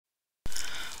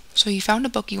So you found a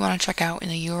book you want to check out in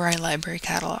the URI library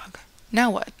catalog.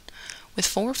 Now what? With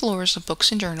 4 floors of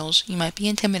books and journals, you might be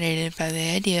intimidated by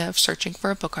the idea of searching for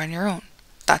a book on your own.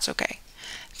 That's okay.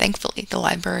 Thankfully, the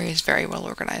library is very well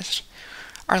organized.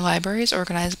 Our library is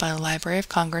organized by the Library of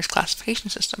Congress classification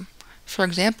system. For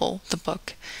example, the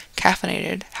book,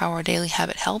 Caffeinated, How Our Daily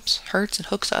Habit Helps, Hurts, and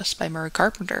Hooks Us by Murray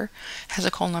Carpenter, has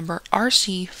a call number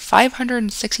RC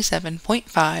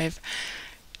 567.5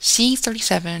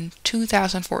 C37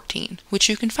 2014, which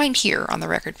you can find here on the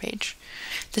record page.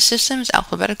 The system is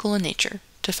alphabetical in nature.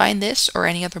 To find this or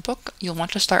any other book, you'll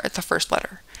want to start at the first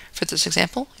letter. For this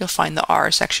example, you'll find the R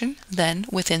section, then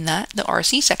within that, the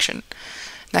RC section.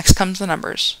 Next comes the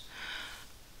numbers.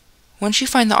 Once you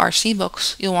find the RC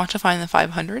books, you'll want to find the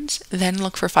 500s, then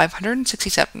look for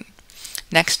 567.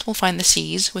 Next, we'll find the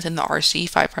C's within the RC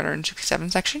 567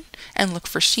 section, and look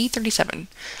for C37.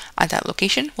 At that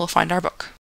location, we'll find our book.